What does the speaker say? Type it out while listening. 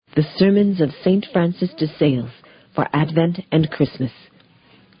The Sermons of St. Francis de Sales for Advent and Christmas,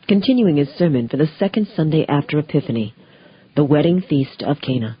 continuing his sermon for the second Sunday after Epiphany, the wedding feast of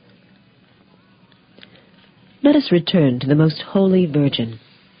Cana. Let us return to the Most Holy Virgin.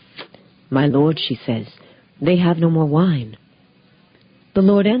 "My Lord," she says, "they have no more wine." The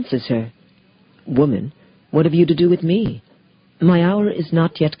Lord answers her, "Woman, what have you to do with me? My hour is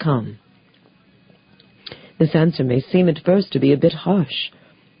not yet come." This answer may seem at first to be a bit harsh.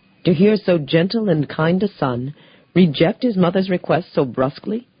 To hear so gentle and kind a son reject his mother's request so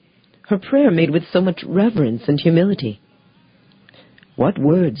brusquely, her prayer made with so much reverence and humility. What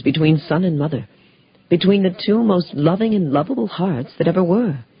words between son and mother, between the two most loving and lovable hearts that ever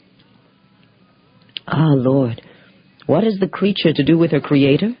were. Ah, Lord, what has the creature to do with her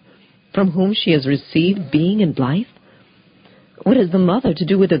Creator, from whom she has received being and life? What has the mother to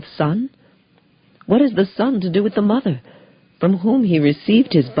do with the son? What has the son to do with the mother, from whom he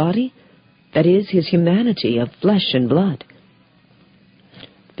received his body, that is, his humanity of flesh and blood?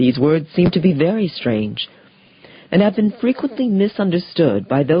 These words seem to be very strange, and have been frequently misunderstood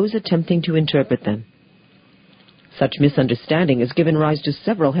by those attempting to interpret them. Such misunderstanding has given rise to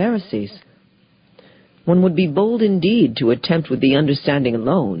several heresies. One would be bold indeed to attempt with the understanding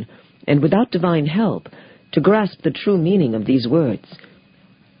alone, and without divine help, to grasp the true meaning of these words.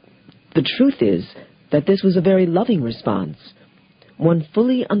 The truth is that this was a very loving response, one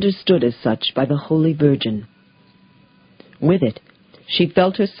fully understood as such by the Holy Virgin. With it, she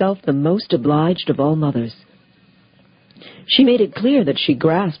felt herself the most obliged of all mothers. She made it clear that she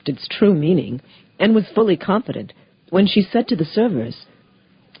grasped its true meaning, and was fully confident when she said to the servers,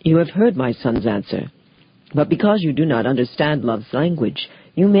 "You have heard my son's answer, but because you do not understand love's language,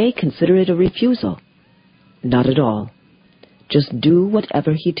 you may consider it a refusal. Not at all. Just do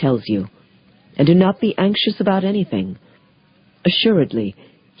whatever he tells you, and do not be anxious about anything. Assuredly,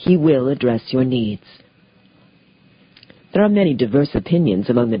 he will address your needs." There are many diverse opinions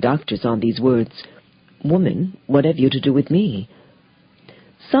among the doctors on these words. "Woman, what have you to do with me?"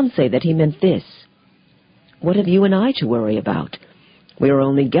 Some say that he meant this: "What have you and I to worry about? We are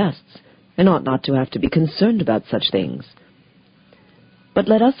only guests, and ought not to have to be concerned about such things." But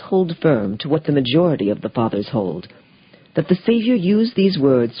let us hold firm to what the majority of the fathers hold, that the Savior used these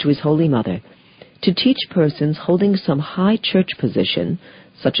words to his Holy Mother to teach persons holding some high church position,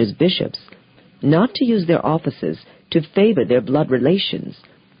 such as bishops, not to use their offices to favor their blood relations,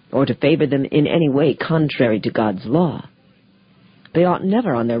 or to favor them in any way contrary to God's law. They ought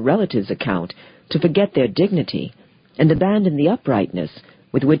never on their relatives' account to forget their dignity and abandon the uprightness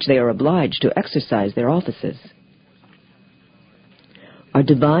with which they are obliged to exercise their offices. Our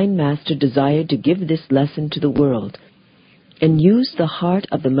Divine Master desired to give this lesson to the world, and used the heart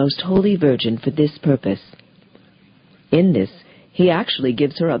of the Most Holy Virgin for this purpose. In this, he actually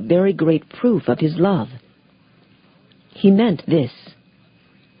gives her a very great proof of his love. He meant this: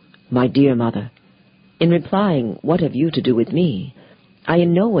 "My dear mother, in replying, 'What have you to do with me?' I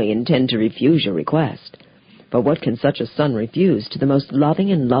in no way intend to refuse your request, for what can such a son refuse to the most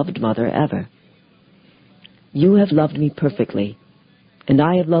loving and loved mother ever? You have loved me perfectly, and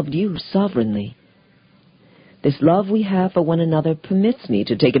I have loved you sovereignly. This love we have for one another permits me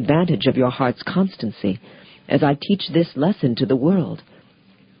to take advantage of your heart's constancy as I teach this lesson to the world.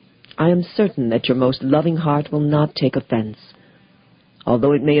 I am certain that your most loving heart will not take offense.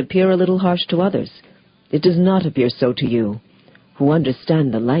 Although it may appear a little harsh to others, it does not appear so to you, who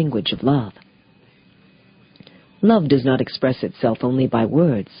understand the language of love. Love does not express itself only by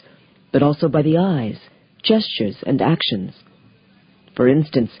words, but also by the eyes, gestures, and actions. For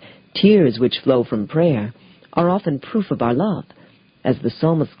instance, tears which flow from prayer are often proof of our love, as the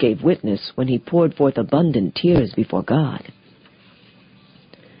psalmist gave witness when he poured forth abundant tears before God.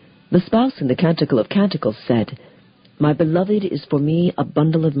 The spouse in the Canticle of Canticles said, "My beloved is for me a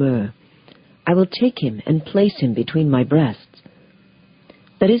bundle of myrrh. I will take him and place him between my breasts."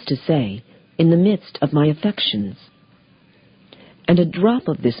 That is to say, in the midst of my affections. And a drop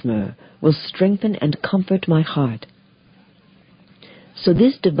of this myrrh will strengthen and comfort my heart. So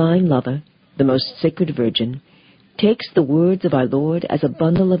this divine lover, the most sacred Virgin, takes the words of our Lord as a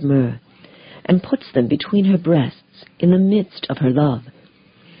bundle of myrrh and puts them between her breasts in the midst of her love.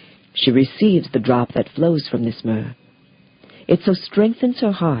 She receives the drop that flows from this myrrh. It so strengthens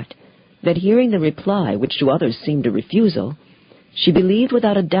her heart that, hearing the reply, which to others seemed a refusal, she believed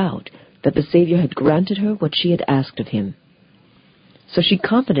without a doubt that the Savior had granted her what she had asked of him. So she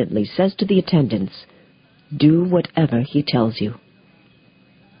confidently says to the attendants, "Do whatever he tells you."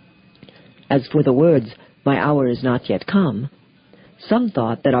 As for the words, "My hour is not yet come," some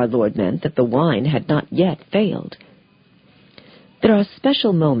thought that our Lord meant that the wine had not yet failed. There are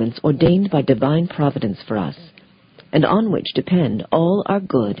special moments ordained by divine providence for us, and on which depend all our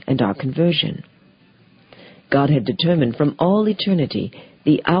good and our conversion. God had determined from all eternity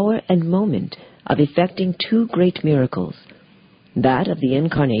the hour and moment of effecting two great miracles, that of the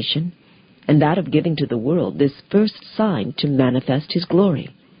Incarnation and that of giving to the world this first sign to manifest His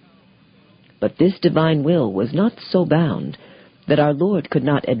glory. But this divine will was not so bound that our Lord could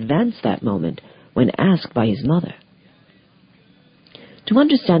not advance that moment when asked by His mother. To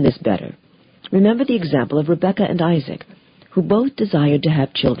understand this better, remember the example of Rebekah and Isaac, who both desired to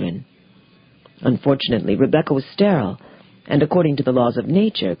have children. Unfortunately, Rebekah was sterile, and according to the laws of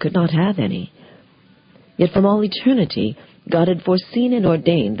nature, could not have any. Yet from all eternity, God had foreseen and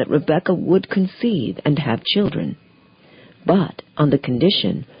ordained that Rebekah would conceive and have children, but on the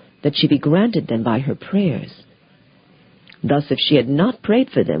condition that she be granted them by her prayers. Thus, if she had not prayed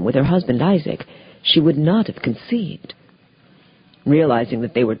for them with her husband Isaac, she would not have conceived. Realizing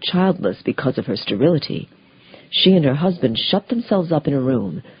that they were childless because of her sterility, she and her husband shut themselves up in a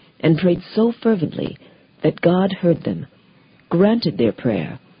room and prayed so fervently that God heard them, granted their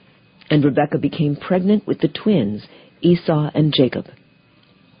prayer, and Rebekah became pregnant with the twins, Esau and Jacob.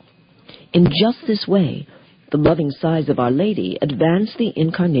 In just this way, the loving sighs of Our Lady advanced the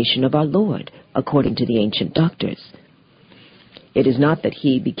incarnation of our Lord, according to the ancient doctors. It is not that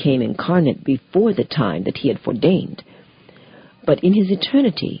He became incarnate before the time that He had foreordained, but in His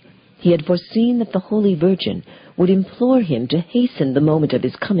eternity He had foreseen that the Holy Virgin would implore Him to hasten the moment of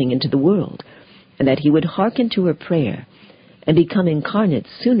His coming into the world, and that He would hearken to her prayer and become incarnate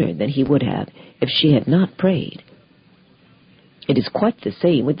sooner than He would have if she had not prayed. It is quite the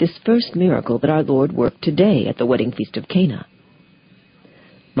same with this first miracle that our Lord worked today at the wedding feast of Cana.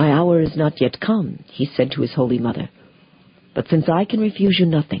 "My hour is not yet come," He said to His Holy Mother, "but since I can refuse you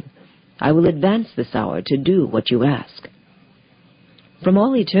nothing, I will advance this hour to do what you ask." From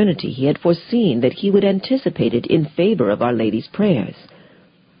all eternity He had foreseen that He would anticipate it in favor of Our Lady's prayers.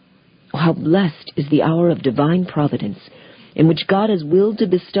 Oh, how blessed is the hour of divine providence, in which God has willed to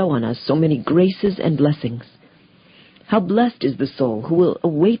bestow on us so many graces and blessings. How blessed is the soul who will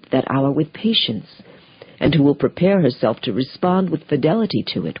await that hour with patience, and who will prepare herself to respond with fidelity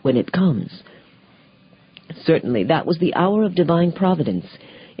to it when it comes. Certainly that was the hour of divine providence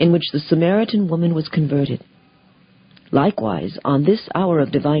in which the Samaritan woman was converted. Likewise, on this hour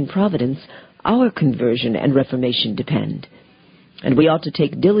of divine providence, our conversion and reformation depend, and we ought to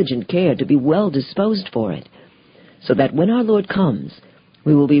take diligent care to be well disposed for it, so that when our Lord comes,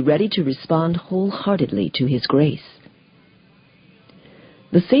 we will be ready to respond wholeheartedly to His grace.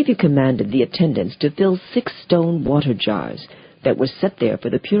 The Savior commanded the attendants to fill 6 stone water jars that were set there for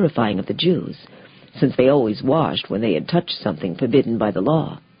the purifying of the Jews, since they always washed when they had touched something forbidden by the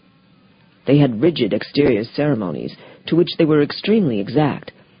law. They had rigid exterior ceremonies, to which they were extremely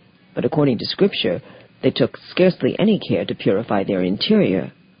exact, but according to Scripture, they took scarcely any care to purify their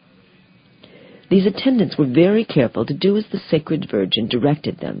interior. These attendants were very careful to do as the Sacred Virgin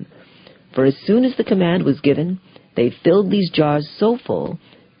directed them, for as soon as the command was given, they filled these jars so full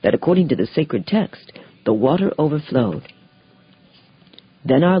that, according to the sacred text, the water overflowed.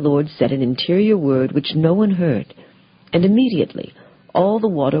 Then our Lord said an interior word which no one heard, and immediately all the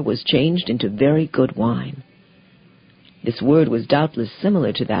water was changed into very good wine. This word was doubtless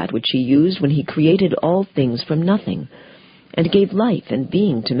similar to that which He used when He created all things from nothing, and gave life and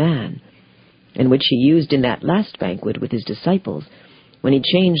being to man, and which He used in that last banquet with His disciples, when He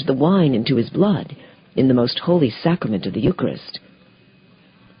changed the wine into His blood in the most holy sacrament of the Eucharist.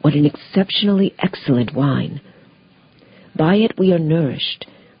 What an exceptionally excellent wine! By it we are nourished,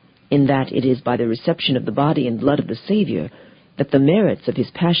 in that it is by the reception of the body and blood of the Savior that the merits of His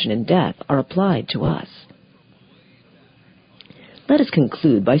passion and death are applied to us. Let us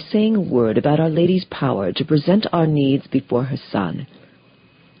conclude by saying a word about Our Lady's power to present our needs before her Son.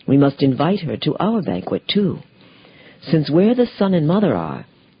 We must invite her to our banquet too, since where the Son and Mother are,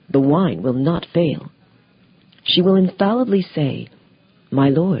 the wine will not fail. She will infallibly say, "My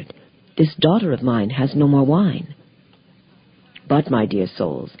Lord, this daughter of mine has no more wine." But, my dear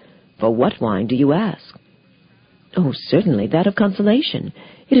souls, for what wine do you ask? Oh, certainly that of consolation.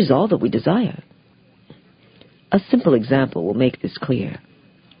 It is all that we desire. A simple example will make this clear.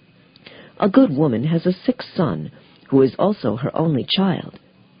 A good woman has a sick son who is also her only child.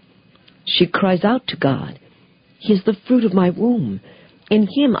 She cries out to God, "He is the fruit of my womb. In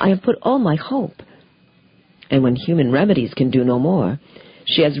Him I have put all my hope." And when human remedies can do no more,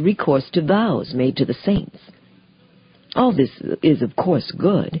 she has recourse to vows made to the saints. All this is, of course,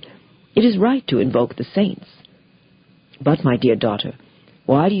 good. It is right to invoke the saints. But, my dear daughter,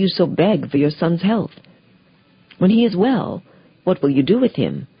 why do you so beg for your son's health? When he is well, What will you do with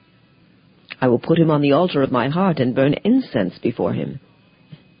him? I will put him on the altar of my heart and burn incense before him.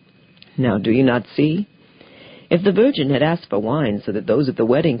 Now do you not see? If the virgin had asked for wine so that those at the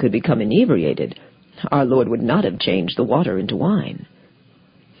wedding could become inebriated, our Lord would not have changed the water into wine.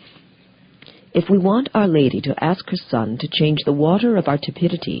 If we want Our Lady to ask her Son to change the water of our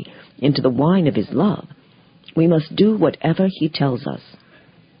tepidity into the wine of his love, we must do whatever he tells us.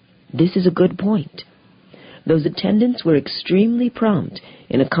 This is a good point. Those attendants were extremely prompt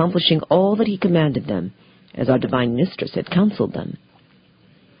in accomplishing all that he commanded them, as our divine mistress had counseled them.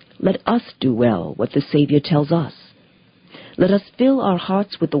 Let us do well what the Savior tells us. Let us fill our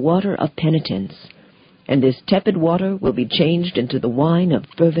hearts with the water of penitence, and this tepid water will be changed into the wine of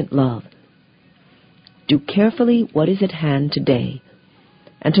fervent love. Do carefully what is at hand today,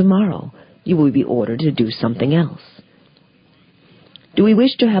 and tomorrow you will be ordered to do something else. Do we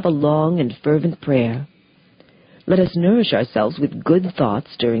wish to have a long and fervent prayer? Let us nourish ourselves with good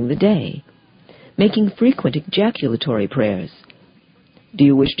thoughts during the day, making frequent ejaculatory prayers. Do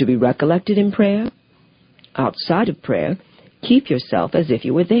you wish to be recollected in prayer? Outside of prayer, keep yourself as if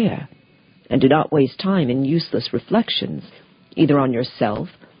you were there, and do not waste time in useless reflections, either on yourself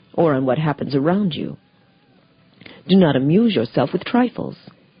or on what happens around you. Do not amuse yourself with trifles.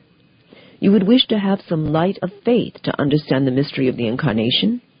 You would wish to have some light of faith to understand the mystery of the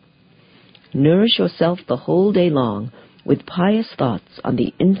Incarnation? Nourish yourself the whole day long with pious thoughts on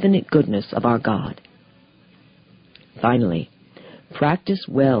the infinite goodness of our God. Finally, practice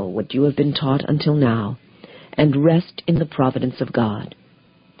well what you have been taught until now, and rest in the providence of God,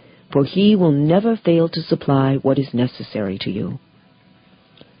 for He will never fail to supply what is necessary to you.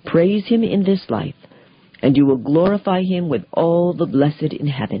 Praise Him in this life, and you will glorify Him with all the blessed in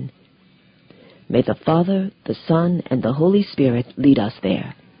heaven. May the Father, the Son, and the Holy Spirit lead us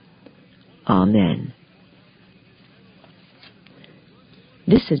there. Amen.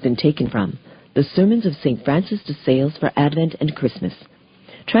 This has been taken from The Sermons of St. Francis de Sales for Advent and Christmas,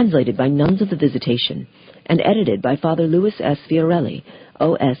 translated by Nuns of the Visitation, and edited by Father Louis S. Fiorelli,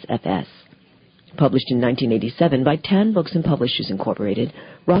 OSFS. Published in 1987 by Tan Books and Publishers, Incorporated,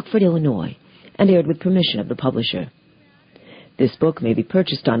 Rockford, Illinois, and aired with permission of the publisher. This book may be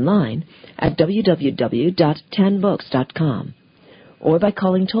purchased online at www.tanbooks.com or by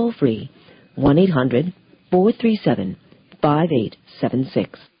calling toll-free 1-800-437-5876.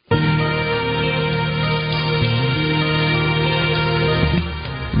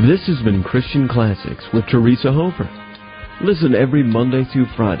 This has been Christian Classics with Teresa Hofer. Listen every Monday through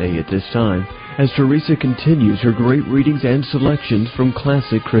Friday at this time as Teresa continues her great readings and selections from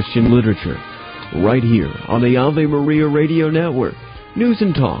classic Christian literature, right here on the Ave Maria Radio Network, news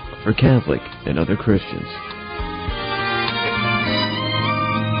and talk for Catholic and other Christians.